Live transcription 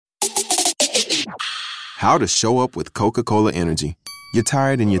How to show up with Coca-Cola Energy. You're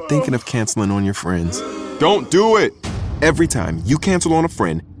tired and you're thinking of canceling on your friends. Don't do it! Every time you cancel on a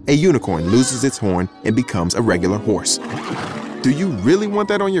friend, a unicorn loses its horn and becomes a regular horse. Do you really want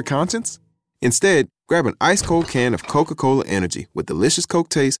that on your conscience? Instead, grab an ice-cold can of Coca-Cola Energy with delicious Coke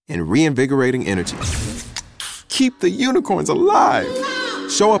taste and reinvigorating energy. Keep the unicorns alive!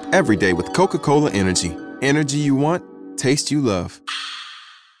 Show up every day with Coca-Cola Energy. Energy you want, taste you love.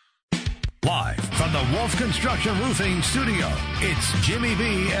 Live from the Wolf Construction Roofing Studio, it's Jimmy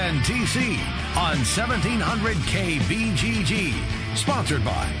B and TC on 1700 KBGG. Sponsored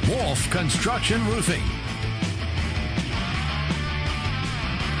by Wolf Construction Roofing.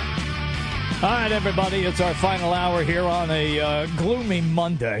 All right, everybody, it's our final hour here on a gloomy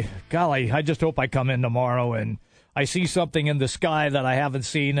Monday. Golly, I just hope I come in tomorrow and I see something in the sky that I haven't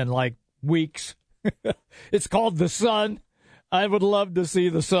seen in like weeks. It's called the sun. I would love to see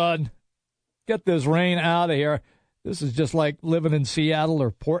the sun. Get this rain out of here. This is just like living in Seattle or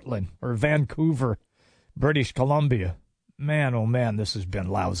Portland or Vancouver, British Columbia. Man, oh man, this has been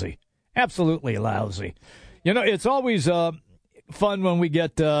lousy. Absolutely lousy. You know, it's always fun when we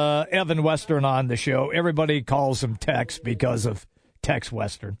get Evan Western on the show. Everybody calls him Tex because of Tex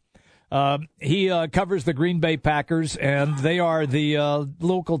Western. He covers the Green Bay Packers, and they are the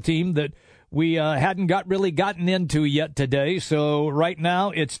local team that we hadn't really gotten into yet today. So right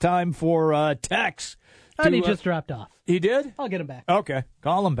now it's time for Tex. And he just dropped off. He did? I'll get him back. Okay,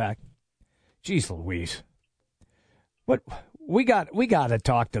 call him back. Jeez Louise. What we got to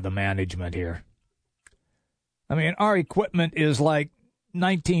talk to the management here. I mean, our equipment is like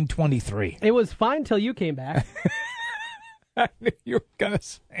 1923. It was fine till you came back. I knew you were going to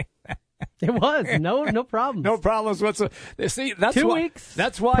say that. It was. No problems. No problems whatsoever. See, that's 2 why, weeks.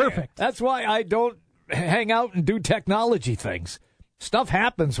 That's why. Perfect. That's why I don't hang out and do technology things. Stuff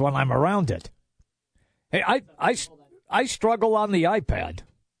happens when I'm around it. Hey, I struggle on the iPad.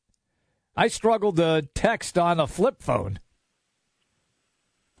 I struggle to text on a flip phone.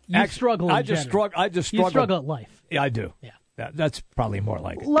 You struggle in I just general. struggle. You struggle at life. Yeah, I do. Yeah. That's probably more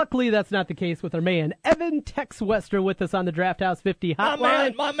like it. Luckily, that's not the case with our man, Evan Tex Wester, with us on the Draft House 50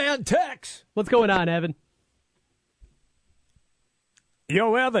 hotline. My man Tex. What's going on, Evan?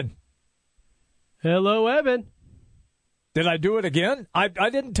 Yo, Evan. Hello, Evan. Did I do it again? I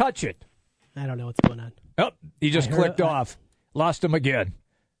didn't touch it. I don't know what's going on. Oh, he just clicked off. Lost him again.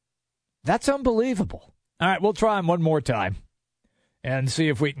 That's unbelievable. All right, we'll try him one more time and see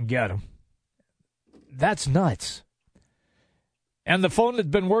if we can get him. That's nuts. And the phone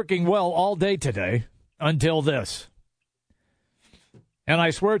had been working well all day today until this. And I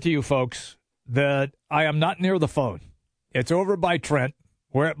swear to you, folks, that I am not near the phone. It's over by Trent,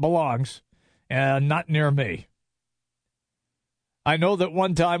 where it belongs, and not near me. I know that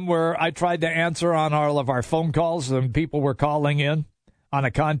one time where I tried to answer on all of our phone calls and people were calling in on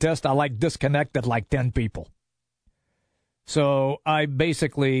a contest, I disconnected 10 people. So I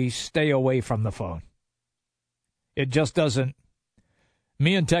basically stay away from the phone. It just doesn't.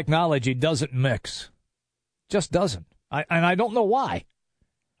 Me and technology doesn't mix. Just doesn't. And I don't know why.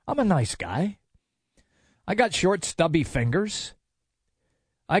 I'm a nice guy. I got short, stubby fingers.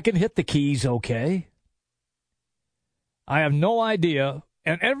 I can hit the keys okay. I have no idea.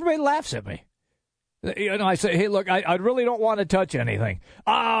 And everybody laughs at me. You know, I say, hey, look, I really don't want to touch anything.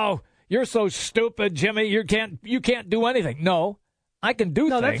 Oh, you're so stupid, Jimmy. You can't do anything. No, I can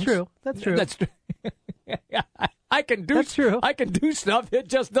do things. No, that's true. That's true. That's true. I can do. That's true. I can do stuff. It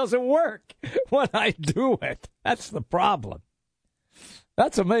just doesn't work when I do it. That's the problem.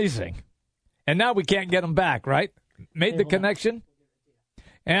 That's amazing. And now we can't get them back, right? Made the connection.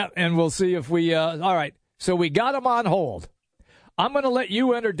 And we'll see if we. All right. So we got him on hold. I'm going to let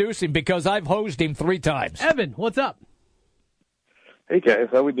you introduce him because I've hosed him 3 times. Evan, what's up? Hey, guys.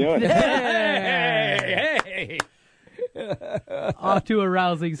 How we doing? Hey. Off to a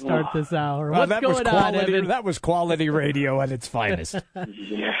rousing start this hour. What's going on, Evan? That was quality radio at its finest.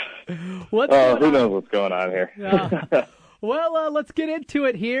 Yeah. What's going who on? knows what's going on here? Well, let's get into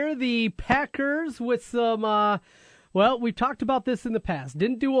it here. The Packers with some, we've talked about this in the past.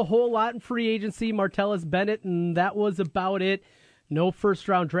 Didn't do a whole lot in free agency, Martellus Bennett, and that was about it. No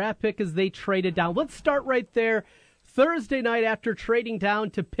first-round draft pick as they traded down. Let's start right there. Thursday night after trading down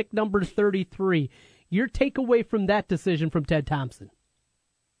to pick number 33. Your takeaway from that decision from Ted Thompson?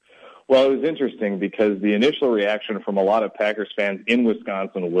 Well, it was interesting because the initial reaction from a lot of Packers fans in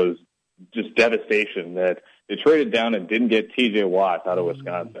Wisconsin was just devastation that they traded down and didn't get T.J. Watt out of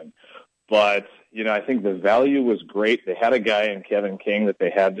Wisconsin. But, you know, I think the value was great. They had a guy in Kevin King that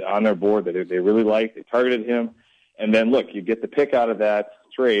they had on their board that they really liked. They targeted him. And then, look, you get the pick out of that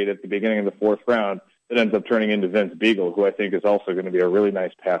trade at the beginning of the 4th round. that ends up turning into Vince Beagle, who I think is also going to be a really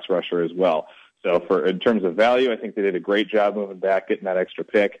nice pass rusher as well. So in terms of value, I think they did a great job moving back, getting that extra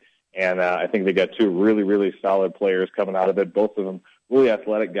pick. And I think they got two really, really solid players coming out of it, both of them really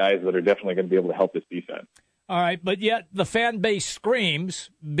athletic guys that are definitely going to be able to help this defense. All right, but yet the fan base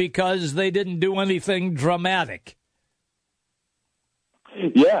screams because they didn't do anything dramatic.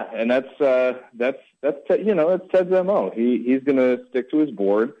 Yeah, and that's Ted's MO. He's going to stick to his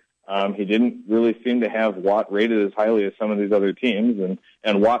board. He didn't really seem to have Watt rated as highly as some of these other teams,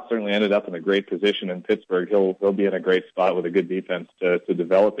 and Watt certainly ended up in a great position in Pittsburgh. He'll be in a great spot with a good defense to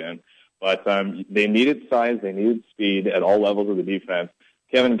develop in. But they needed size, they needed speed at all levels of the defense.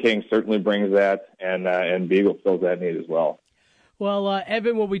 Kevin King certainly brings that, and Beagle fills that need as well. Well,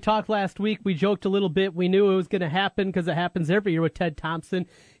 Evan, when we talked last week, we joked a little bit. We knew it was going to happen because it happens every year with Ted Thompson.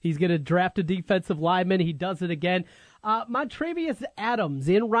 He's going to draft a defensive lineman. He does it again. Montravius Adams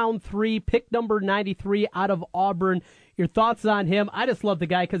in round 3, pick number 93 out of Auburn. Your thoughts on him? I just love the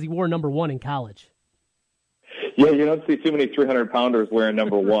guy because he wore number 1 in college. Yeah, you don't see too many 300-pounders wearing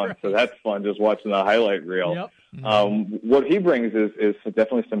number 1, right. So that's fun just watching the highlight reel. Yep. What he brings is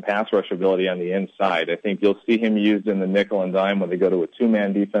definitely some pass rush ability on the inside. I think you'll see him used in the nickel and dime when they go to a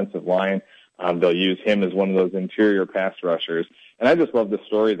 2-man defensive line. They'll use him as one of those interior pass rushers. And I just love the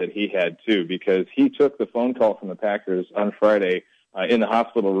story that he had, too, because he took the phone call from the Packers on Friday in the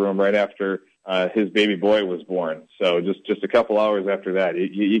hospital room right after his baby boy was born. So just a couple hours after that.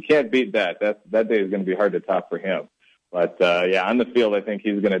 You can't beat that. That day is going to be hard to top for him. But, yeah, on the field, I think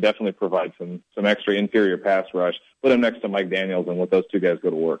he's going to definitely provide some extra interior pass rush. Put him next to Mike Daniels and let those two guys go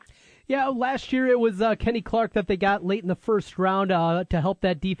to work. Yeah, last year it was Kenny Clark that they got late in the first round to help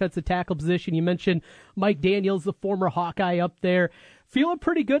that defensive tackle position. You mentioned Mike Daniels, the former Hawkeye up there. Feeling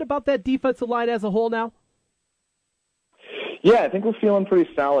pretty good about that defensive line as a whole now? Yeah, I think we're feeling pretty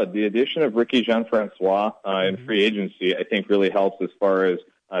solid. The addition of Ricky Jean-Francois in free agency, I think, really helps as far as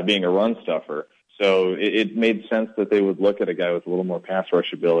being a run stuffer. So it made sense that they would look at a guy with a little more pass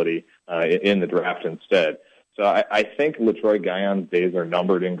rush ability in the draft instead. So I think LaTroy Guyon's days are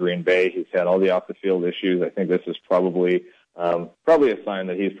numbered in Green Bay. He's had all the off-the-field issues. I think this is probably a sign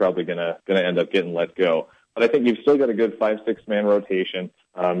that he's probably going to end up getting let go. But I think you've still got a good 5-6 man rotation.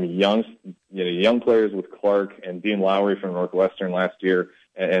 Young players with Clark and Dean Lowry from Northwestern last year,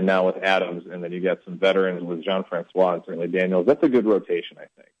 and now with Adams, and then you got some veterans with Jean-Francois and certainly Daniels. That's a good rotation, I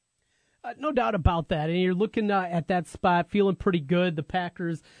think. No doubt about that. And you're looking at that spot, feeling pretty good. The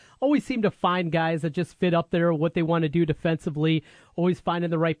Packers always seem to find guys that just fit up there, what they want to do defensively, always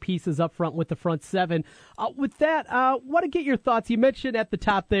finding the right pieces up front with the front seven. With that, want to get your thoughts. You mentioned at the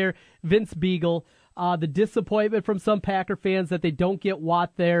top there, Vince Beagle, the disappointment from some Packer fans that they don't get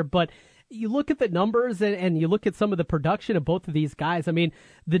Watt there, but you look at the numbers and you look at some of the production of both of these guys. I mean,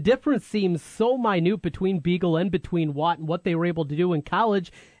 the difference seems so minute between Beagle and between Watt and what they were able to do in college.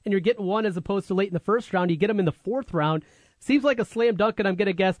 And you're getting one as opposed to late in the first round. You get them in the fourth round. Seems like a slam dunk, and I'm going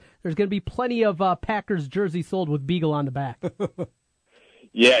to guess there's going to be plenty of Packers jerseys sold with Beagle on the back.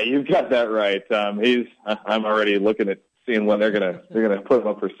 Yeah, you've got that right. I'm already looking at seeing when they're gonna put him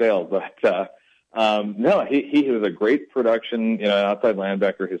up for sale, but. No, he was a great production, outside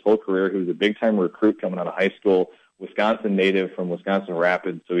linebacker his whole career. He was a big-time recruit coming out of high school, Wisconsin native from Wisconsin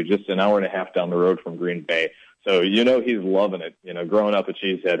Rapids, so he's just an hour and a half down the road from Green Bay. So, he's loving it, growing up a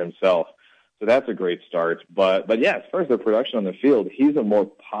cheesehead himself. So that's a great start. But yeah, as far as the production on the field, he's a more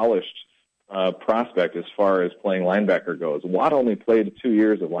polished prospect as far as playing linebacker goes. Watt only played 2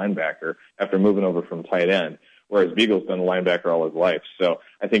 years of linebacker after moving over from tight end, whereas Beagle's been a linebacker all his life. So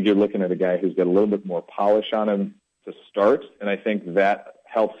I think you're looking at a guy who's got a little bit more polish on him to start, and I think that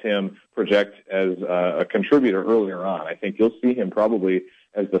helps him project as a contributor earlier on. I think you'll see him probably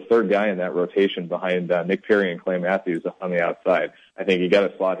as the third guy in that rotation behind Nick Perry and Clay Matthews on the outside. I think you got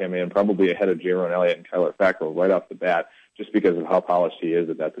to slot him in probably ahead of Jaron Elliott and Kyler Fackrell right off the bat just because of how polished he is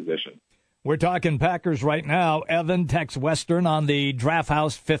at that position. We're talking Packers right now. Evan, Tex Western on the Draft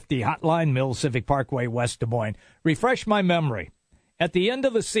House 50 hotline, Mill Civic Parkway, West Des Moines. Refresh my memory. At the end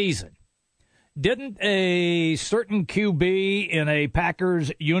of the season, didn't a certain QB in a Packers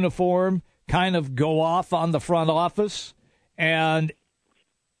uniform kind of go off on the front office? And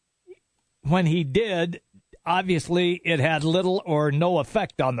when he did, obviously it had little or no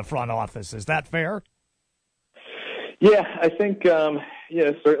effect on the front office. Is that fair? Yeah, I think,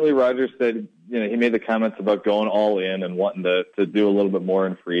 certainly Rodgers said, he made the comments about going all in and wanting to do a little bit more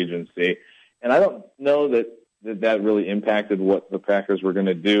in free agency. And I don't know that really impacted what the Packers were going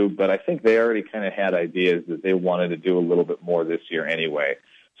to do, but I think they already kind of had ideas that they wanted to do a little bit more this year anyway.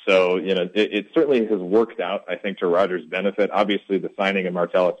 So, it certainly has worked out, I think, to Rodgers' benefit. Obviously, the signing of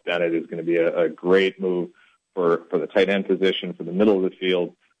Martellus Bennett is going to be a great move for the tight end position, for the middle of the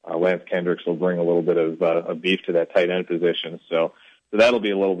field. Lance Kendricks will bring a little bit of beef to that tight end position. So that'll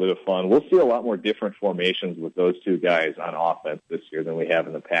be a little bit of fun. We'll see a lot more different formations with those two guys on offense this year than we have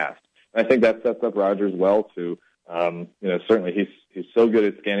in the past. And I think that sets up Rodgers well to, certainly he's so good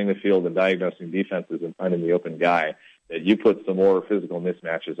at scanning the field and diagnosing defenses and finding the open guy that you put some more physical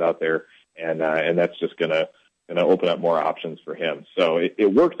mismatches out there, and that's just going to open up more options for him. So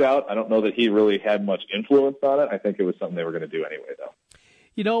it worked out. I don't know that he really had much influence on it. I think it was something they were going to do anyway, though.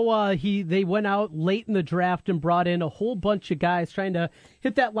 They went out late in the draft and brought in a whole bunch of guys trying to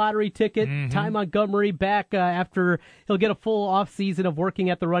hit that lottery ticket. Ty Montgomery back after he'll get a full offseason of working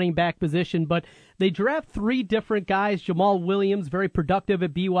at the running back position. But they draft 3 different guys. Jamal Williams, very productive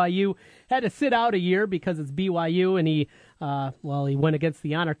at BYU, had to sit out a year because it's BYU, and he went against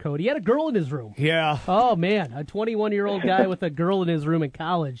the honor code. He had a girl in his room. Yeah. Oh, man, a 21-year-old guy with a girl in his room in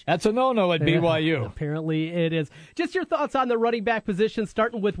college. That's a no-no at BYU. Apparently it is. Just your thoughts on the running back position,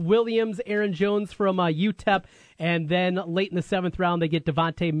 starting with Williams, Aaron Jones from UTEP, and then late in the 7th round they get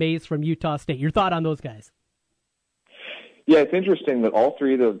Devontae Mays from Utah State. Your thought on those guys? Yeah, it's interesting that all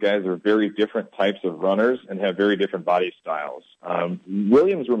 3 of those guys are very different types of runners and have very different body styles.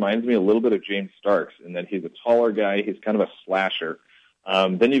 Williams reminds me a little bit of James Starks in that he's a taller guy. He's kind of a slasher.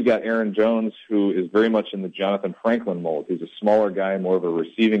 Then you've got Aaron Jones, who is very much in the Jonathan Franklin mold. He's a smaller guy, more of a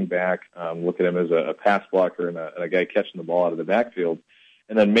receiving back. Look at him as a pass blocker and a guy catching the ball out of the backfield.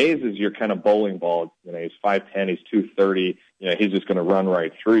 And then Mays is your kind of bowling ball. He's 5'10", he's 230. He's just going to run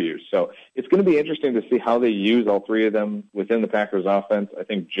right through you. So it's going to be interesting to see how they use all 3 of them within the Packers offense. I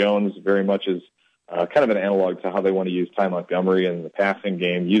think Jones very much is kind of an analog to how they want to use Ty Montgomery in the passing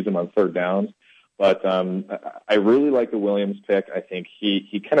game, use him on 3rd downs. But I really like the Williams pick. I think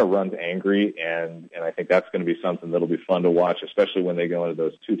he kind of runs angry, and I think that's going to be something that'll be fun to watch, especially when they go into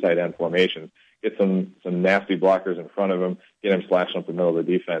those 2 tight end formations. Get some nasty blockers in front of him, get him slashing up the middle of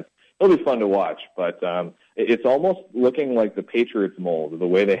the defense. It'll be fun to watch, but it's almost looking like the Patriots mold, the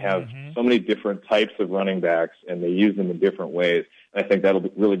way they have so many different types of running backs, and they use them in different ways. And I think that'll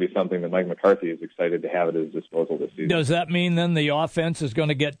really be something that Mike McCarthy is excited to have at his disposal this season. Does that mean then the offense is going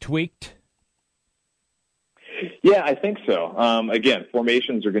to get tweaked? Yeah, I think so. Again,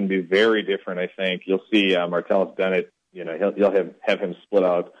 formations are going to be very different, I think. You'll see Martellus Bennett, you'll have him split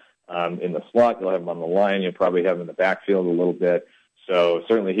out in the slot. You'll have him on the line. You'll probably have him in the backfield a little bit. So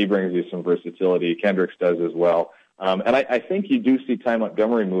certainly he brings you some versatility. Kendricks does as well. And I think you do see Ty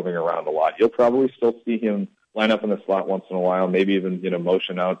Montgomery moving around a lot. You'll probably still see him line up in the slot once in a while, maybe even,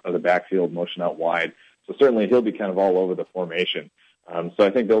 motion out of the backfield, motion out wide. So certainly he'll be kind of all over the formation. So I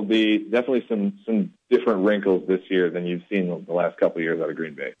think there'll be definitely some different wrinkles this year than you've seen the last couple of years out of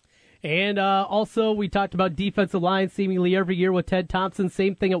Green Bay. And also, we talked about defensive line seemingly every year with Ted Thompson.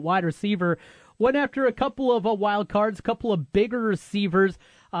 Same thing at wide receiver. Went after a couple of wild cards, a couple of bigger receivers.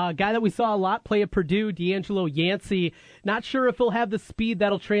 Guy that we saw a lot play at Purdue, D'Angelo Yancey. Not sure if he'll have the speed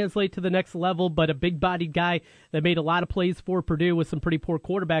that'll translate to the next level, but a big-bodied guy that made a lot of plays for Purdue with some pretty poor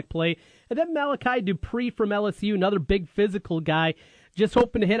quarterback play. And then Malachi Dupree from LSU, another big physical guy. Just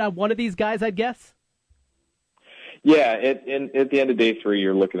hoping to hit on one of these guys, I'd guess? Yeah, at the end of day 3,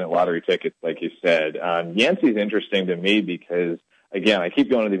 you're looking at lottery tickets, like you said. Yancey's interesting to me because, again, I keep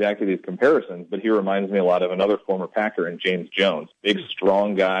going back to these comparisons, but he reminds me a lot of another former Packer in James Jones. Big,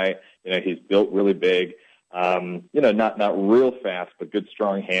 strong guy. He's built really big. Not real fast, but good,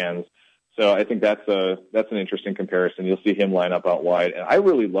 strong hands. So I think that's an interesting comparison. You'll see him line up out wide. And I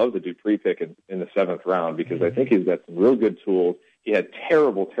really love the Dupree pick in the 7th round because I think he's got some real good tools. He had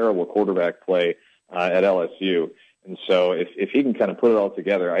terrible quarterback play at LSU. And so if he can kind of put it all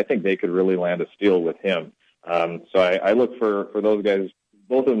together, I think they could really land a steal with him. So I look for those guys,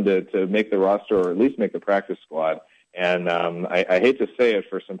 both of them to make the roster or at least make the practice squad. And I hate to say it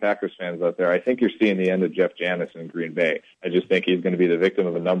for some Packers fans out there, I think you're seeing the end of Jeff Janis in Green Bay. I just think he's going to be the victim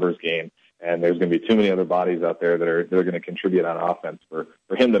of a numbers game, and there's going to be too many other bodies out there that are going to contribute on offense for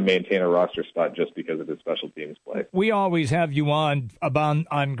him to maintain a roster spot just because of his special teams play. We always have you on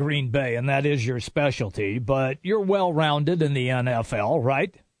Green Bay, and that is your specialty, but you're well-rounded in the NFL,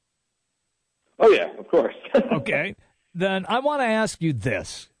 right? Oh, yeah, of course. Okay. Then I want to ask you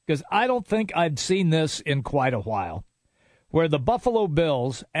this, because I don't think I've seen this in quite a while, where the Buffalo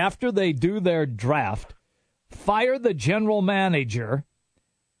Bills, after they do their draft, fire the general manager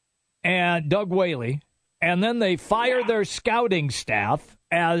and Doug Whaley, and then they fire their scouting staff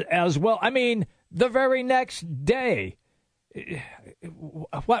as well. I mean, the very next day.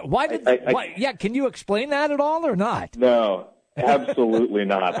 Why? Yeah, can you explain that at all or not? No. Absolutely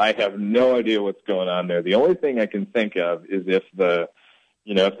not. I have no idea what's going on there. The only thing I can think of is if the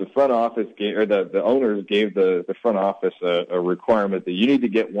front office gave, or the owners gave the front office a requirement that you need to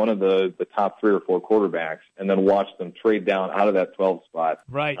get one of the top 3 or 4 quarterbacks and then watch them trade down out of that 12 spot,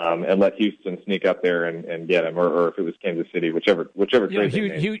 right? And let Houston sneak up there and get him, or if it was Kansas City, whichever trade.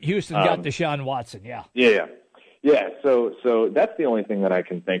 Houston got Deshaun Watson, yeah. Yeah, so that's the only thing that I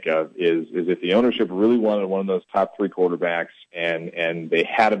can think of is if the ownership really wanted one of those top 3 quarterbacks and they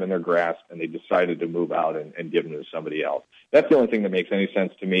had him in their grasp and they decided to move out and give him to somebody else. That's the only thing that makes any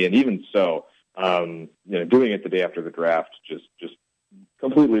sense to me. And even so, doing it the day after the draft just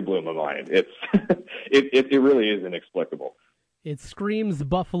completely blew my mind. It really is inexplicable. It screams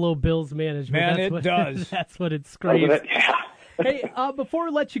Buffalo Bills management. Man, it does. That's what it screams. Yeah. Hey, before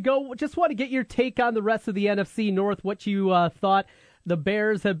we let you go, just want to get your take on the rest of the NFC North, what you thought. The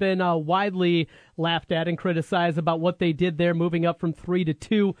Bears have been widely laughed at and criticized about what they did there, moving up from 3 to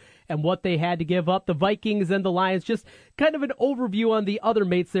 2, and what they had to give up. The Vikings and the Lions, just kind of an overview on the other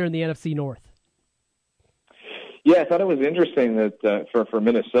mates there in the NFC North. Yeah, I thought it was interesting that for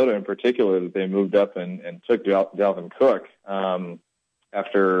Minnesota in particular that they moved up and took Dalvin Cook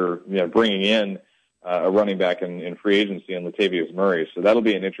after bringing in a running back in free agency in Latavius Murray. So that'll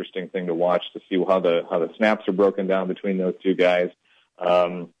be an interesting thing to watch to see how the snaps are broken down between those two guys.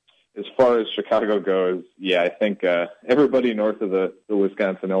 As far as Chicago goes, yeah, I think everybody north of the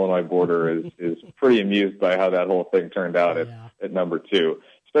Wisconsin-Illinois border is pretty amused by how that whole thing turned out at number 2.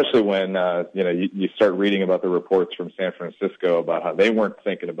 Especially when you start reading about the reports from San Francisco about how they weren't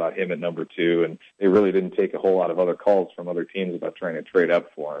thinking about him at number 2, and they really didn't take a whole lot of other calls from other teams about trying to trade up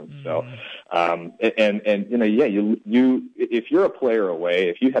for him. So, if you're a player away,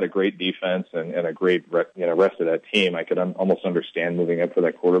 if you had a great defense and a great rest of that team, I could almost understand moving up for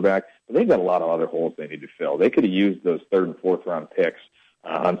that quarterback. But they've got a lot of other holes they need to fill. They could have used those 3rd and 4th round picks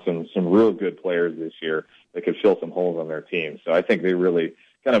on some real good players this year that could fill some holes on their team. So I think they really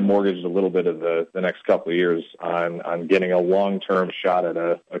kind of mortgaged a little bit of the next couple of years on getting a long-term shot at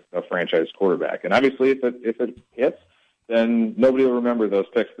a franchise quarterback. And obviously, if it hits, then nobody will remember those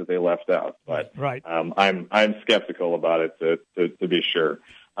picks that they left out. But right. I'm skeptical about it to be sure.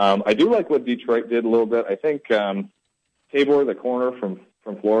 I do like what Detroit did a little bit. I think Tabor, the corner from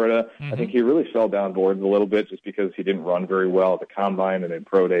Florida, I think he really fell down boards a little bit just because he didn't run very well at the combine and in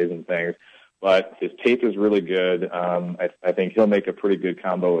pro days and things. But his tape is really good. I think he'll make a pretty good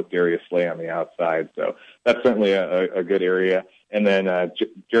combo with Darius Slay on the outside. So that's certainly a good area. And then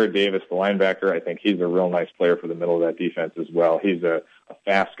Jared Davis, the linebacker, I think he's a real nice player for the middle of that defense as well. He's a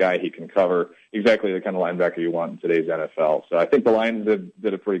fast guy. He can cover exactly the kind of linebacker you want in today's NFL. So I think the Lions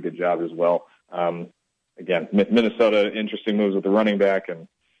did a pretty good job as well. Again, Minnesota, interesting moves with the running back, and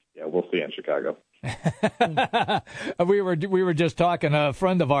yeah, we'll see in Chicago. We were just talking, a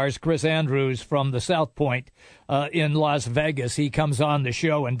friend of ours, Chris Andrews from the South Point in Las Vegas. He comes on the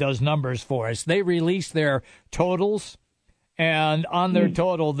show and does numbers for us. They released their totals, and on their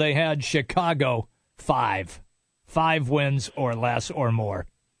total they had Chicago 5 wins or less or more.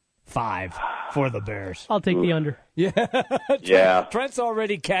 5 for the Bears. I'll take the under. Yeah. Trent's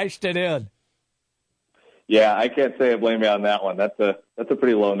already cashed it in. Yeah, I can't say I blame you on that one. That's a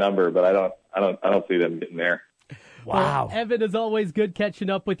pretty low number, but I don't see them getting there. Wow. Well, Evan, as always, good catching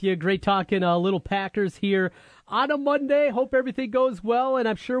up with you. Great talking little Packers here on a Monday. Hope everything goes well, and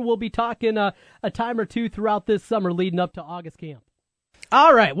I'm sure we'll be talking a time or two throughout this summer leading up to August camp.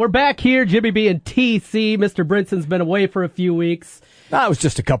 All right, we're back here, Jimmy B and TC. Mr. Brinson's been away for a few weeks. It was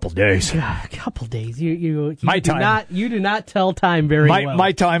just a couple days. A couple days. You do not tell time very well.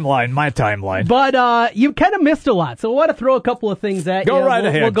 My timeline. But you kind of missed a lot, so I want to throw a couple of things at you. Go right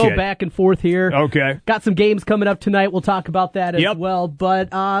ahead, We'll go kid. back and forth here. Okay. Got some games coming up tonight. We'll talk about that as well. But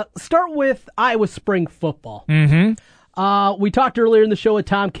start with Iowa spring football. Mm-hmm. We talked earlier in the show with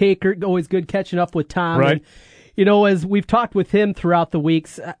Tom Kakert. Always good catching up with Tom. Right. And, as we've talked with him throughout the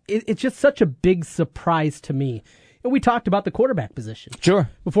weeks, it's just such a big surprise to me. And we talked about the quarterback position. Sure.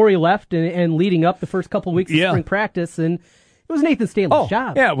 Before he left and leading up the first couple of weeks of spring practice. And it was Nathan Stanley's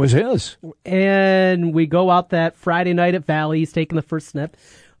job. Yeah, it was his. And we go out that Friday night at Valley. He's taking the first snap.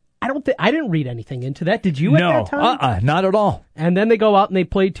 I didn't read anything into that. Did you at that time? Not at all. And then they go out and they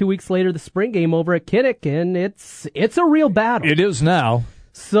play 2 weeks later the spring game over at Kinnick, and it's a real battle. It is now.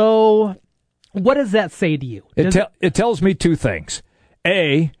 So what does that say to you? It tells me two things.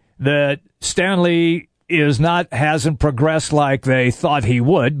 A, that Stanley hasn't progressed like they thought he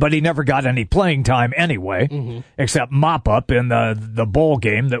would, but he never got any playing time anyway, except mop up in the bowl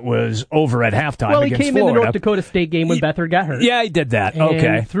game that was over at halftime. Well, he against came Florida. in the North Dakota State game when Beathard got hurt. Yeah, he did that. And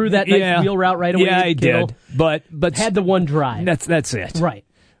okay, threw that nice wheel route right away. Yeah, he did. But had the one drive. That's it. Right.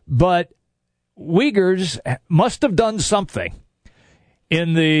 But Wiegers must have done something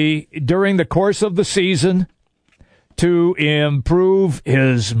during the course of the season to improve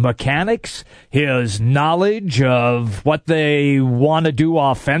his mechanics, his knowledge of what they want to do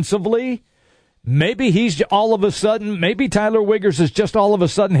offensively. Maybe maybe Tyler Wiegers has just all of a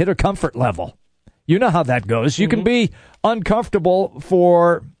sudden hit a comfort level. You know how that goes. You can be uncomfortable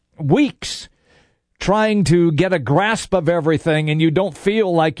for weeks trying to get a grasp of everything, and you don't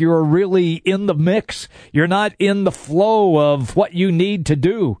feel like you're really in the mix. You're not in the flow of what you need to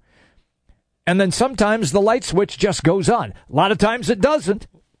do. And then sometimes the light switch just goes on. A lot of times it doesn't,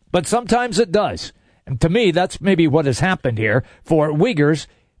 but sometimes it does. And to me, that's maybe what has happened here for Wiegers.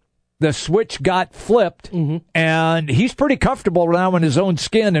 The switch got flipped, and he's pretty comfortable now in his own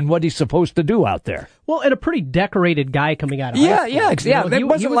skin and what he's supposed to do out there. Well, and a pretty decorated guy coming out of high school. Yeah. It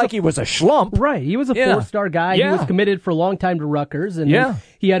wasn't like he was a schlump. Right. He was a 4-star guy. Yeah. He was committed for a long time to Rutgers, and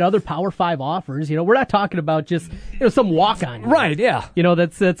he had other Power 5 offers. We're not talking about just some walk-on. Right, yeah.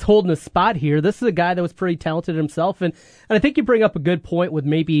 That's holding a spot here. This is a guy that was pretty talented himself, and I think you bring up a good point with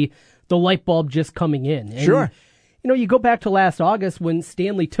maybe the light bulb just coming in. And, sure. You go back to last August when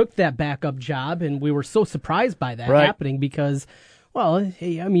Stanley took that backup job, and we were so surprised by that happening because, well,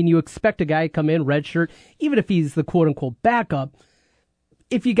 you expect a guy to come in, redshirt, even if he's the quote-unquote backup.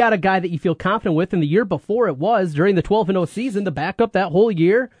 If you got a guy that you feel confident with, and the year before it was, during the 12-0 season, the backup that whole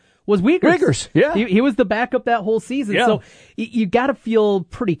year was Wiegers. Yeah. He was the backup that whole season. Yeah. So you got to feel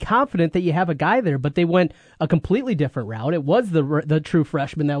pretty confident that you have a guy there, but they went a completely different route. It was the true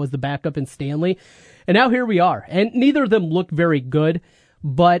freshman that was the backup in Stanley. And now here we are. And neither of them looked very good,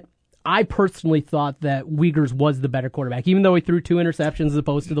 but I personally thought that Wiegers was the better quarterback, even though he threw 2 interceptions as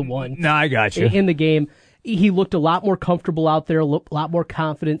opposed to the one. No, I got you. In the game. He looked a lot more comfortable out there, a lot more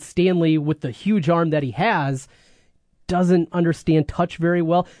confident. Stanley, with the huge arm that he has, doesn't understand touch very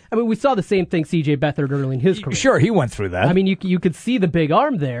well. We saw the same thing C.J. Beathard early in his career. Sure, he went through that. You could see the big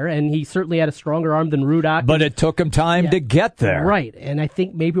arm there, and he certainly had a stronger arm than Rudock. But it took him time to get there. Right, and I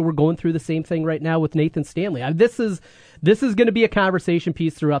think maybe we're going through the same thing right now with Nathan Stanley. This is going to be a conversation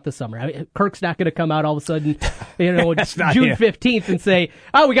piece throughout the summer. Kirk's not going to come out all of a sudden, June 15th and say,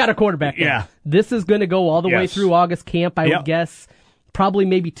 "Oh, we got a quarterback." Yeah, this is going to go all the way through August camp. I would guess. Probably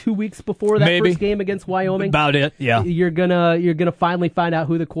maybe 2 weeks before that first game against Wyoming. About it, yeah. You're gonna finally find out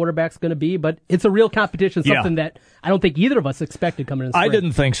who the quarterback's gonna be, but it's a real competition, something that I don't think either of us expected coming in the spring. I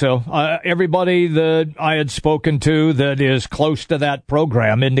didn't think so. Everybody that I had spoken to that is close to that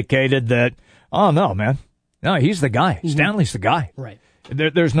program indicated that, oh no, man. No, he's the guy. Stanley's the guy. Right.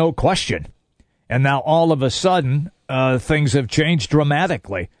 There's no question. And now all of a sudden, things have changed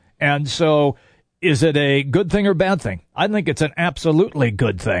dramatically. And so, is it a good thing or bad thing? I think it's an absolutely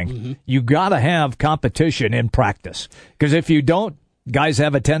good thing. You got to have competition in practice. Because if you don't, guys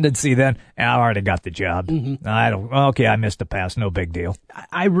have a tendency then, I already got the job. I missed a pass, no big deal.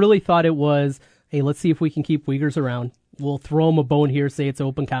 I really thought it was, hey, let's see if we can keep Wiegers around. We'll throw him a bone here, say it's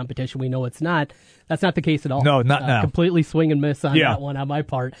open competition. We know it's not. That's not the case at all. No, not now. Completely swing and miss on that one on my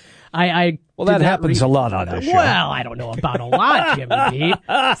part. Well, that happens a lot on this show. Well, I don't know about a lot, Jimmy B.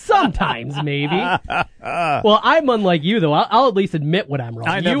 Sometimes, maybe. Well, I'm unlike you, though. I'll at least admit when I'm wrong.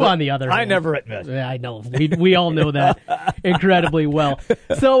 On the other hand. I never admit. Yeah, I know. We all know that incredibly well.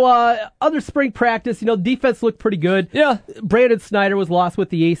 So, other spring practice, defense looked pretty good. Yeah. Brandon Snyder was lost with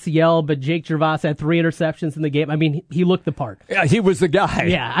the ACL, but Jake Gervais had 3 interceptions in the game. He looked the part. Yeah, he was the guy.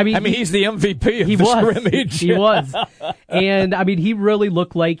 Yeah, he's the MVP of the scrimmage. He was. And, he really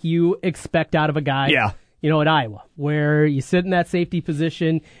looked like you expect out of a guy, at Iowa, where you sit in that safety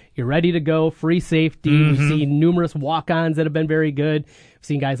position, you're ready to go, free safety. We've seen numerous walk-ons that have been very good. We've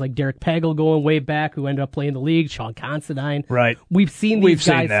seen guys like Derek Pagel going way back who ended up playing the league, Sean Considine. Right. We've seen these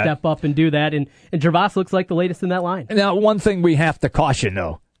guys step up and do that, and Gervais looks like the latest in that line. Now, one thing we have to caution,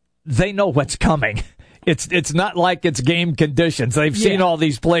 though, they know what's coming. It's not like it's game conditions. They've seen all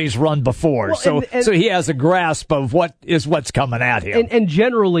these plays run before, so he has a grasp of what's coming at him. And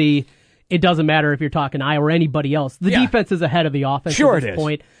generally, it doesn't matter if you're talking Iowa or anybody else. The defense is ahead of the offense at this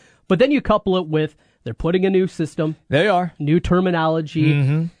point. But then you couple it with they're putting a new system. They are. New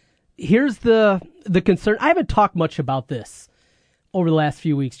terminology. Here's the concern. I haven't talked much about this over the last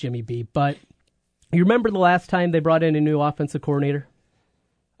few weeks, Jimmy B, but you remember the last time they brought in a new offensive coordinator?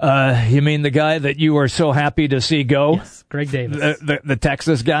 You mean the guy that you were so happy to see go? Yes, Greg Davis. The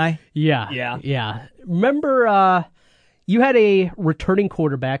Texas guy? Yeah. Remember, you had a returning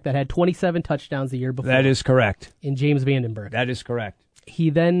quarterback that had 27 touchdowns the year before. That is correct. In James Vandenberg. That is correct. He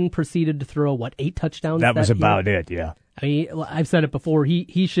then proceeded to throw, 8 touchdowns? That was year? about it, yeah. I mean, I've said it before.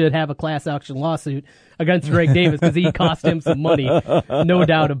 He should have a class action lawsuit against Greg Davis because he cost him some money, no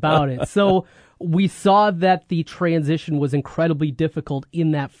doubt about it. So we saw that the transition was incredibly difficult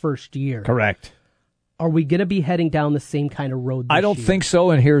in that first year. Correct. Are we going to be heading down the same kind of road this I don't year? think so,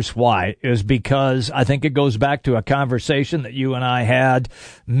 and here's why. Is because I think it goes back to a conversation that you and I had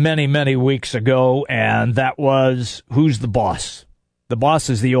many, many weeks ago, and that was, who's the boss? The boss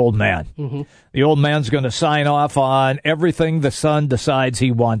is the old man. Mm-hmm. The old man's going to sign off on everything the son decides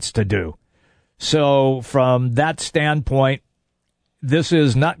he wants to do. So from that standpoint, this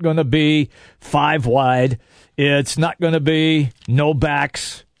is not going to be 5 wide. It's not going to be no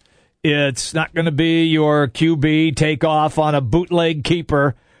backs. It's not going to be your QB take off on a bootleg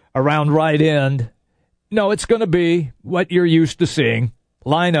keeper around right end. No, it's going to be what you're used to seeing.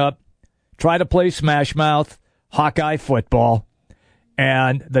 Line up, try to play smash mouth, Hawkeye football.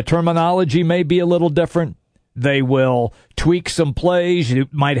 And the terminology may be a little different. They will tweak some plays. You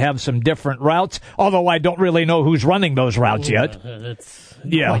might have some different routes, although I don't really know who's running those routes yet. That's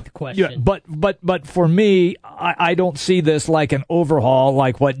quite the question. Yeah, but for me, I don't see this like an overhaul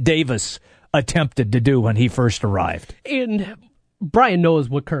like what Davis attempted to do when he first arrived. And Brian knows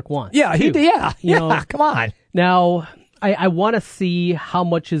what Kirk wants. Yeah, You know, come on. Now, I want to see how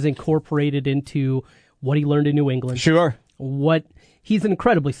much is incorporated into what he learned in New England. Sure. He's an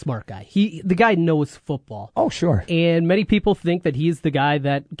incredibly smart guy. The guy knows football. Oh, sure. And many people think that he's the guy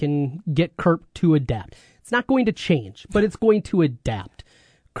that can get Kirk to adapt. It's not going to change, but it's going to adapt.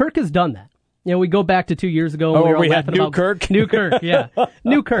 Kirk has done that. You know, we go back to 2 years ago. Oh, we were we had laughing New about Kirk? New Kirk, yeah.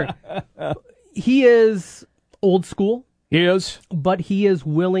 New Kirk. He is old school. He is. But he is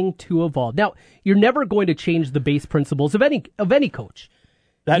willing to evolve. Now, you're never going to change the base principles of any coach.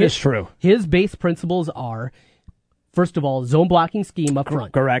 That is true. His base principles are, first of all, zone blocking scheme up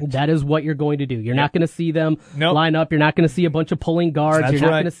front. Correct. That is what you're going to do. You're not going to see them line up. You're not going to see a bunch of pulling guards. That's You're not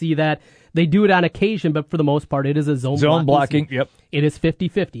right. going to see that. They do it on occasion, but for the most part, it is a zone blocking. scheme. Yep. It is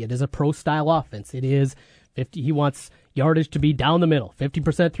 50-50. It is a pro-style offense. It is 50. He wants yardage to be down the middle,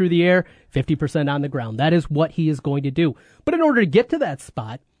 50% through the air, 50% on the ground. That is what he is going to do. But in order to get to that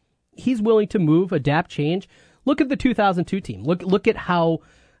spot, he's willing to move, adapt, change. Look at the 2002 team. Look at how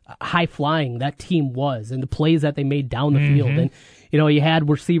high-flying that team was and the plays that they made down the field. And, you know, you had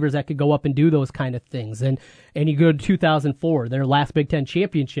receivers that could go up and do those kind of things. And you go to 2004, their last Big Ten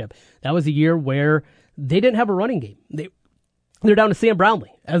championship. That was a year where they didn't have a running game. They're down to Sam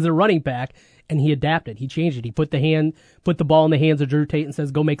Brownlee as their running back, and he adapted. He changed it. He put the ball in the hands of Drew Tate and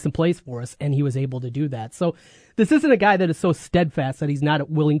says, go make some plays for us, and he was able to do that. So this isn't a guy that is so steadfast that he's not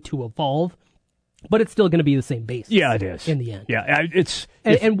willing to evolve. But it's still going to be the same basis. Yeah, it is. In the end. Yeah,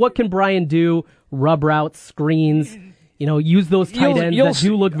 And what can Brian do? Rub routes, screens, you know, use those tight ends that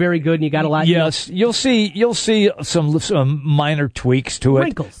do look very good, and you got a lot. Yes, you'll see some minor tweaks to it.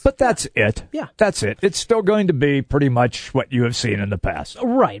 Wrinkles. But that's it. Yeah. That's it. It's still going to be pretty much what you have seen in the past.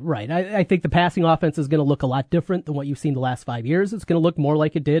 Right. I think the passing offense is going to look a lot different than what you've seen the last 5 years. It's going to look more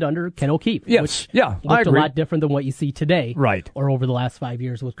like it did under Ken O'Keefe. Yes. Which I looked a agree. lot different than what you see today. Right. Or over the last 5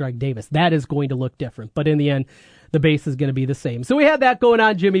 years with Greg Davis. That is going to look different. But in the end, the base is going to be the same. So we had that going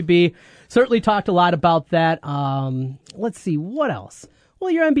on, Jimmy B. Certainly talked a lot about that. Let's see, what else?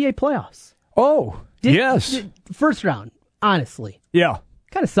 Well, your NBA playoffs. Oh, yes. First round, honestly, Yeah.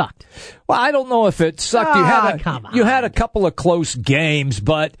 kind of sucked. Well, I don't know if it sucked. You had a couple of close games,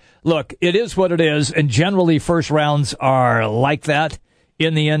 but look, it is what it is, and generally first rounds are like that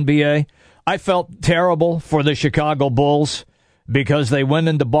in the NBA. I felt terrible for the Chicago Bulls because they went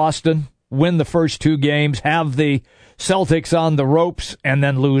into Boston, win the first 2 games, have the Celtics on the ropes, and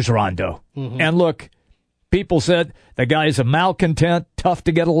then lose Rondo. And look, people said the guy's a malcontent, tough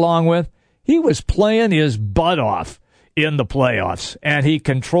to get along with. He was playing his butt off in the playoffs, and he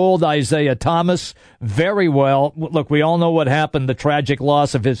controlled Isaiah Thomas very well. Look, we all know what happened, the tragic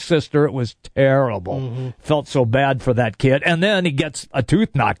loss of his sister. It was terrible. Felt so bad for that kid. And then he gets a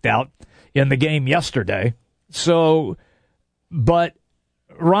tooth knocked out in the game yesterday. So, but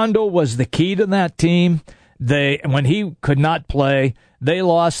Rondo was the key to that team. When he could not play, they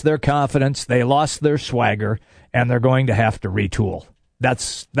lost their confidence, they lost their swagger, and they're going to have to retool.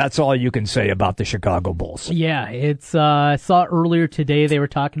 That's all you can say about the Chicago Bulls. Yeah, it's I saw earlier today they were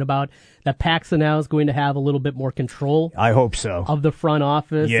talking about that Paxson now is going to have a little bit more control. I hope so. Of the front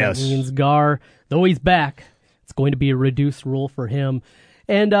office. Yes. That means Gar, though he's back, it's going to be a reduced role for him.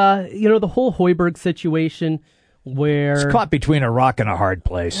 And, the whole Hoiberg situation where... It's caught between a rock and a hard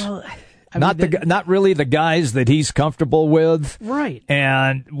place. Well, not really the guys that he's comfortable with. Right.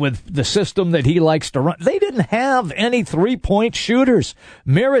 And with the system that he likes to run. They didn't have any three-point shooters.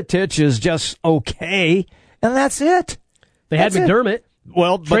 Mirotic is just okay, and that's it. They had McDermott.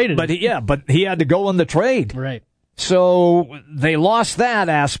 Well, but he had to go in the trade. Right. So they lost that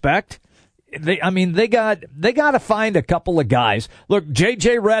aspect. They got to find a couple of guys. Look,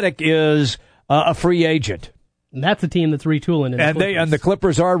 J.J. Redick is a free agent. And that's a team that's retooling. And the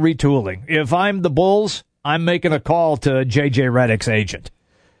Clippers are retooling. If I'm the Bulls, I'm making a call to J.J. Redick's agent.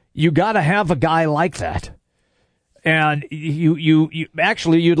 You got to have a guy like that. And you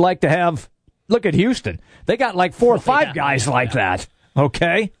actually, you'd like to have, look at Houston. They got like 4 or 5 guys like that.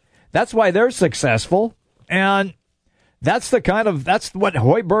 Okay? That's why they're successful. And that's what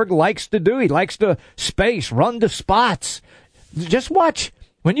Hoiberg likes to do. He likes to space, run to spots. Just watch.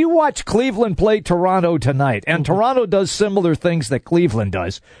 When you watch Cleveland play Toronto tonight, and Toronto does similar things that Cleveland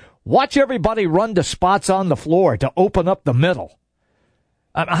does, watch everybody run to spots on the floor to open up the middle.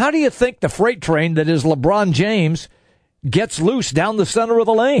 How do you think the freight train that is LeBron James gets loose down the center of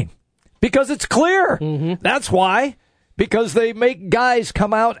the lane? Because it's clear. Mm-hmm. That's why. Because they make guys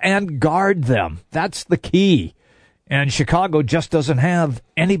come out and guard them. That's the key. And Chicago just doesn't have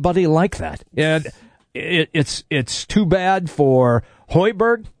anybody like that. And it's too bad for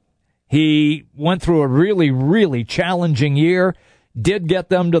Hoiberg. He went through a really, really challenging year, did get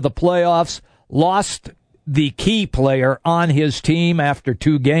them to the playoffs, lost the key player on his team after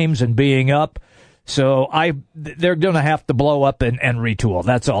 2 games and being up. So they're going to have to blow up and retool.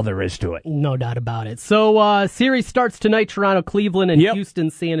 That's all there is to it. No doubt about it. So series starts tonight, Toronto, Cleveland, and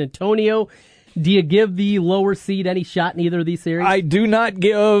Houston, San Antonio. Do you give the lower seed any shot in either of these series? I do not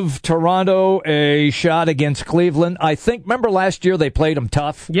give Toronto a shot against Cleveland. I think, remember last year they played them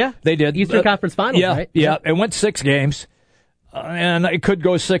tough? Yeah. They did. Eastern Conference Finals, right? Yeah, it went 6 games, and it could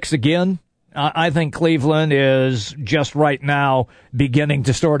go 6 again. I think Cleveland is just right now beginning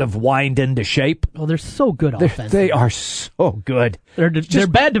to sort of wind into shape. Oh, they're so good offensively. They are so good. They're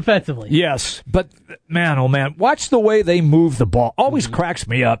bad defensively. Yes, but man, oh man, watch the way they move the ball. Always cracks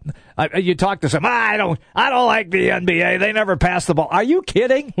me up. You talk to some, I don't like the NBA. They never pass the ball. Are you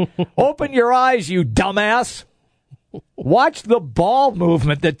kidding? Open your eyes, you dumbass. Watch the ball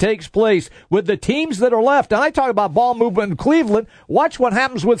movement that takes place with the teams that are left. And I talk about ball movement in Cleveland. Watch what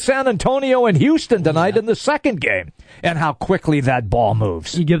happens with San Antonio and Houston tonight in the second game and how quickly that ball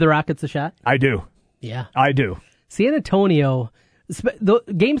moves. You give the Rockets a shot? I do. Yeah. I do. San Antonio,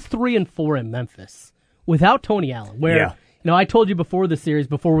 games 3 and 4 in Memphis without Tony Allen, where, I told you before the series,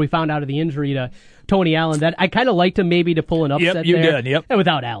 before we found out of the injury to Tony Allen, that I kind of liked him maybe to pull an upset there. You did, yep. And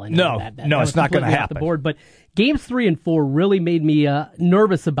without Allen. No, it's not going to happen. The board, but games 3 and 4 really made me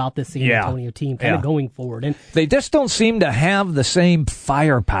nervous about this San Antonio team kind of going forward. And they just don't seem to have the same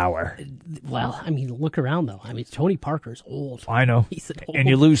firepower. Well, look around, though. Tony Parker's old. I know. He's old. And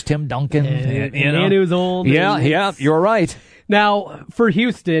you lose Tim Duncan. And who's old. Yeah, you're right. Now, for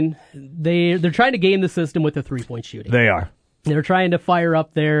Houston, they're trying to game the system with the three-point shooting. They are. They're trying to fire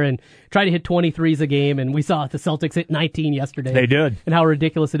up there and try to hit 23s a game, and we saw the Celtics hit 19 yesterday. They did. And how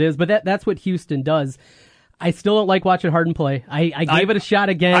ridiculous it is. But that's what Houston does. I still don't like watching Harden play. I gave it a shot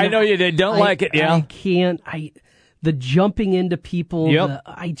again. I know you did. Don't like it, yeah. I can't. The jumping into people,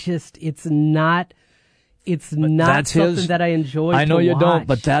 it's not something that I enjoy. I know to you watch. don't,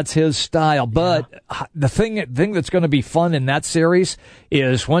 but that's his style. But the thing that's going to be fun in that series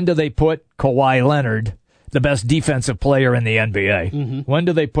is when do they put Kawhi Leonard, the best defensive player in the NBA? Mm-hmm. When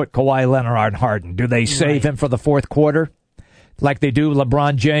do they put Kawhi Leonard on Harden? Do they save him for the fourth quarter like they do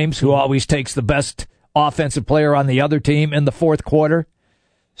LeBron James, who always takes the best offensive player on the other team in the fourth quarter?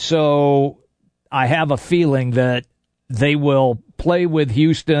 So I have a feeling that they will play with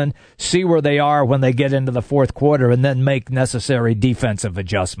Houston, see where they are when they get into the fourth quarter, and then make necessary defensive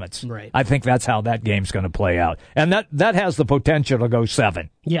adjustments. Right. I think that's how that game's going to play out. And that has the potential to go 7.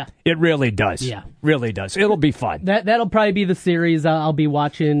 Yeah. It really does. Yeah. Really does. It'll be fun. That'll probably be the series I'll be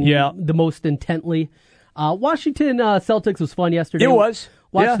watching the most intently. Washington Celtics was fun yesterday. It was.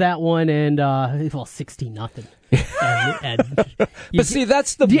 Watched that one, and 16-0. But see,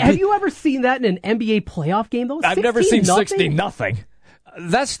 that's the... Have you ever seen that in an NBA playoff game, though? I've never seen 16-0.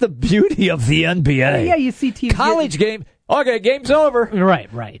 That's the beauty of the NBA. Yeah, you see teams... College game... Okay, game's over.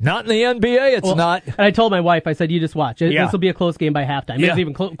 Right. Not in the NBA, it's not. And I told my wife, I said, you just watch. Yeah. This will be a close game by halftime. Yeah. It's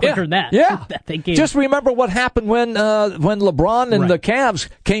even quicker than that. Yeah. Just remember what happened when LeBron and the Cavs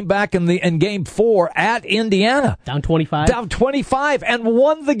came back in Game 4 at Indiana. Down 25? Down 25 and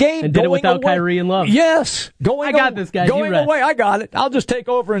won the game. And did it without Kyrie and Love. Yes. I got this, guys. Going away, I got it. I'll just take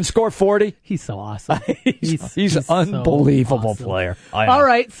over and score 40. He's so awesome. He's an unbelievable player. All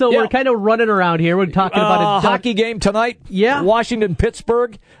right, so we're kind of running around here. We're talking about a hockey game tonight. Yeah. Washington,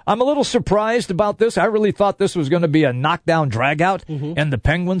 Pittsburgh. I'm a little surprised about this. I really thought this was going to be a knockdown dragout, and the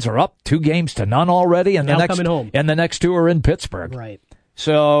Penguins are up 2-0 already, and now coming home. And the next 2 are in Pittsburgh. Right.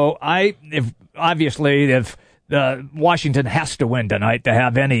 So if Washington has to win tonight to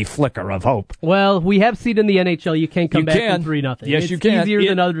have any flicker of hope. Well, we have seen in the NHL you can come back from 3-0. Yes, it's you can. It's easier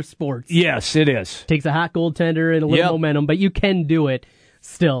than other sports. Yes, it is. Takes a hot goaltender and a little momentum, but you can do it.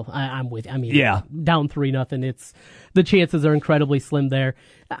 Still, I'm with. I mean, down 3-0. It's the chances are incredibly slim there.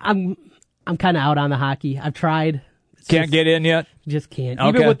 I'm kind of out on the hockey. I've tried. Can't get in yet. Just can't. Okay.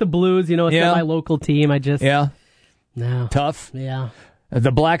 Even with the Blues, it's not my local team. I just no tough. Yeah. The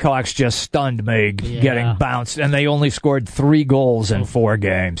Blackhawks just stunned me getting bounced, and they only scored 3 goals in 4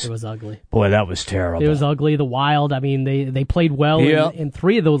 games. It was ugly. Boy, that was terrible. It was ugly. The Wild, I mean, they played well in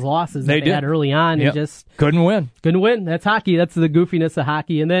 3 of those losses they had early on and just couldn't win. That's hockey. That's the goofiness of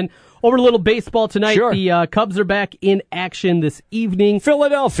hockey. And then over a little baseball tonight, the Cubs are back in action this evening.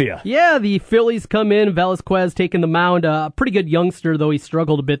 Philadelphia. Yeah, the Phillies come in. Velasquez taking the mound. A pretty good youngster, though he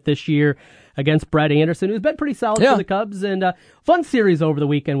struggled a bit this year against Brad Anderson, who's been pretty solid for the Cubs, and fun series over the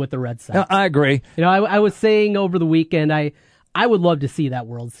weekend with the Red Sox. I agree. I was saying over the weekend, I would love to see that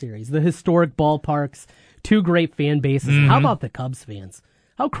World Series. The historic ballparks, 2 great fan bases. How about the Cubs fans?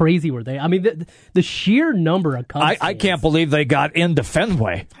 How crazy were they? I mean, the sheer number of Cubs fans. I can't believe they got into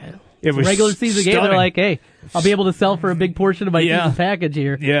Fenway. It was regular season game. They're like, hey, I'll be able to sell for a big portion of my season package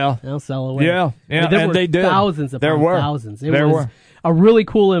here. Yeah. I'll sell away. Yeah. There were they did. Thousands upon thousands. It was a really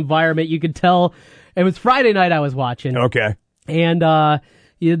cool environment. You could tell. It was Friday night I was watching. Okay. And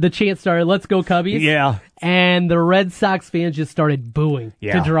the chant started, let's go Cubbies. Yeah. And the Red Sox fans just started booing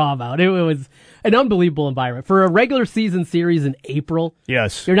to draw them out. It was an unbelievable environment. For a regular season series in April,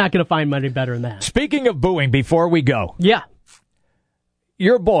 yes, you're not going to find money better than that. Speaking of booing, before we go. Yeah.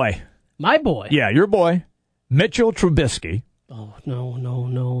 Your boy. My boy. Yeah, your boy, Mitchell Trubisky. Oh,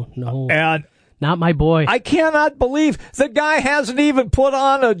 no. And not my boy. I cannot believe the guy hasn't even put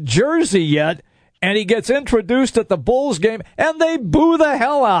on a jersey yet, and he gets introduced at the Bulls game, and they boo the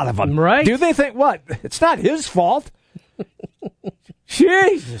hell out of him. Right. Do they think, what? It's not his fault.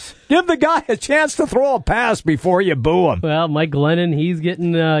 Jesus. Give the guy a chance to throw a pass before you boo him. Well, Mike Glennon, he's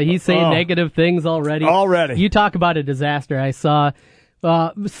getting, he's saying negative things already. Already. You talk about a disaster. I saw,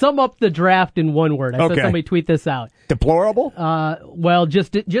 sum up the draft in one word. I saw somebody tweet this out. Deplorable? Well,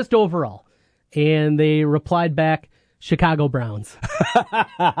 just overall. And they replied back, Chicago Browns.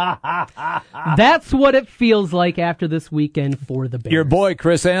 That's what it feels like after this weekend for the Bears. Your boy,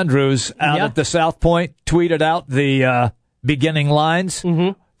 Chris Andrews, out at the South Point, tweeted out the beginning lines.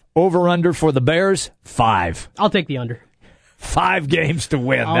 Over-under for the Bears, 5. I'll take the under. 5 games to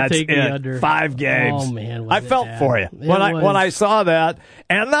win. I'll That's take it. the under. 5 games. Oh, man. I felt for you when I saw that.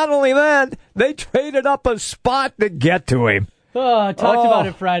 And not only that, they traded up a spot to get to him. Oh, I talked about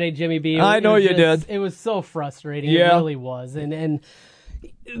it Friday, Jimmy B. I know you did. It was so frustrating. It really was. And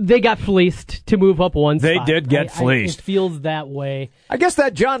they got fleeced to move up one spot. They did get fleeced. It feels that way. I guess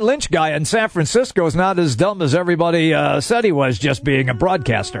that John Lynch guy in San Francisco is not as dumb as everybody said he was, just being a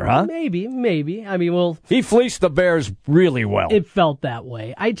broadcaster, huh? Maybe. I mean, he fleeced the Bears really well. It felt that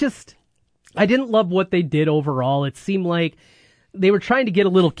way. I didn't love what they did overall. It seemed like they were trying to get a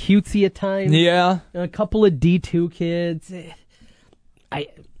little cutesy at times. Yeah. A couple of D2 kids.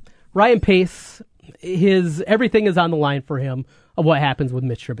 Ryan Pace, everything is on the line for him of what happens with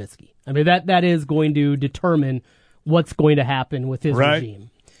Mitch Trubisky. I mean, that is going to determine what's going to happen with his regime.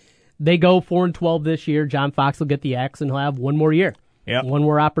 They go 4-12 this year. John Fox will get the X, and he'll have one more year, one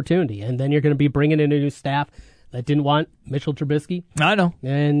more opportunity, and then you're going to be bringing in a new staff that didn't want Mitchell Trubisky. I know,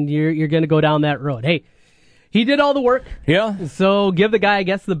 and you're going to go down that road. Hey, he did all the work. Yeah. So give the guy, I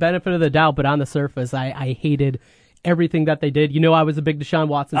guess, the benefit of the doubt. But on the surface, I hated everything that they did. I was a big Deshaun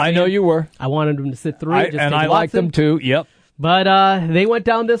Watson fan. I know you were. I wanted him to sit through. And I liked him too. Yep. But they went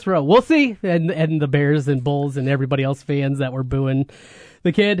down this road. We'll see. And the Bears and Bulls and everybody else fans that were booing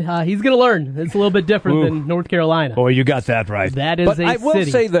the kid, he's going to learn. It's a little bit different than North Carolina. Boy, you got that right. That is but I will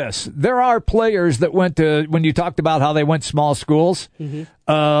say this. There are players that went to, when you talked about how they went small schools,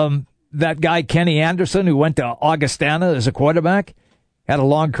 that guy Kenny Anderson who went to Augustana as a quarterback, Had a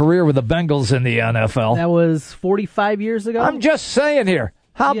long career with the Bengals in the NFL. That was 45 years ago. I'm just saying here.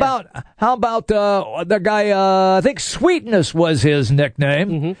 How about the guy, I think Sweetness was his nickname.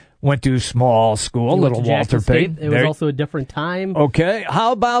 Mm-hmm. Went to small school, little Walter Payton. It was also a different time. Okay.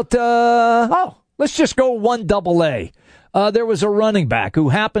 How about, let's just go 1AA. There was a running back who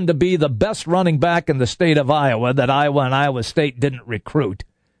happened to be the best running back in the state of Iowa that Iowa and Iowa State didn't recruit.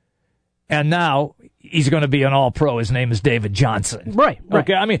 And now he's going to be an all-pro. His name is David Johnson. Right.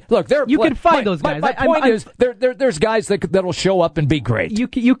 Okay. I mean, look, you can find those guys. My point is, there's guys that'll show up and be great. You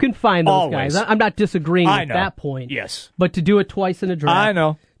can find those Always. guys. I'm not disagreeing with that point. Yes. But to do it twice in a draft. I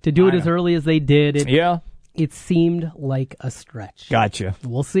know. To do it as early as they did. It seemed like a stretch. Gotcha.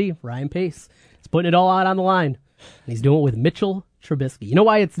 We'll see. Ryan Pace is putting it all out on the line. And he's doing it with Mitchell Trubisky. You know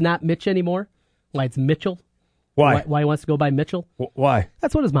why it's not Mitch anymore? Why it's Mitchell? Why? Why he wants to go by Mitchell? Why?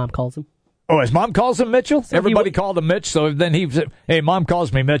 That's what his mom calls him. Oh, his mom calls him Mitchell? So everybody called him Mitch, so then he said, hey, Mom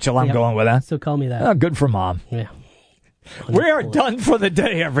calls me Mitchell. I'm going with that. So call me that. Oh, good for Mom. Yeah. We are done for the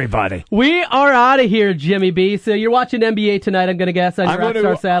day, everybody. We are out of here, Jimmy B. So you're watching NBA tonight, I'm going to guess, on your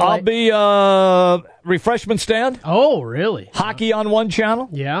Rockstar Satellite. I'll be refreshment stand. Oh, really? Hockey on one channel.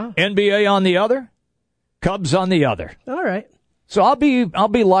 Yeah. NBA on the other. Cubs on the other. All right. So I'll be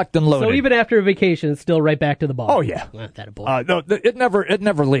locked and loaded. So even after a vacation, it's still right back to the ball. Oh, yeah. No, it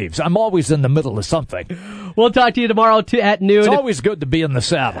never leaves. I'm always in the middle of something. We'll talk to you tomorrow at noon. It's always good to be in the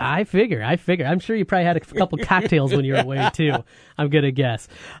saddle. I figure. I'm sure you probably had a couple cocktails when you were away, too. I'm going to guess.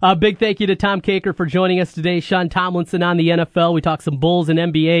 Big thank you to Tom Caker for joining us today. Sean Tomlinson on the NFL. We talked some Bulls and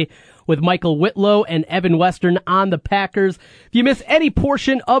NBA with Michael Whitlow and Evan Western on the Packers. If you miss any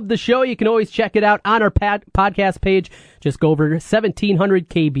portion of the show, you can always check it out on our podcast page. Just go over 1700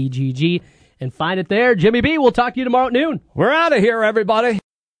 KBGG and find it there. Jimmy B, we'll talk to you tomorrow at noon. We're out of here, everybody.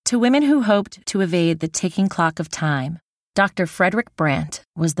 To women who hoped to evade the ticking clock of time, Dr. Frederick Brandt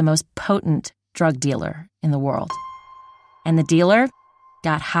was the most potent drug dealer in the world. And the dealer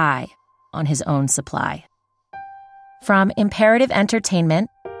got high on his own supply. From Imperative Entertainment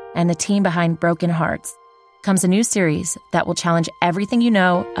and the team behind Broken Hearts comes a new series that will challenge everything you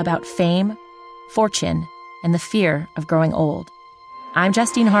know about fame, fortune, and the fear of growing old. I'm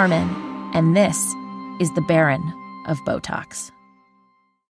Justine Harmon, and this is The Baron of Botox.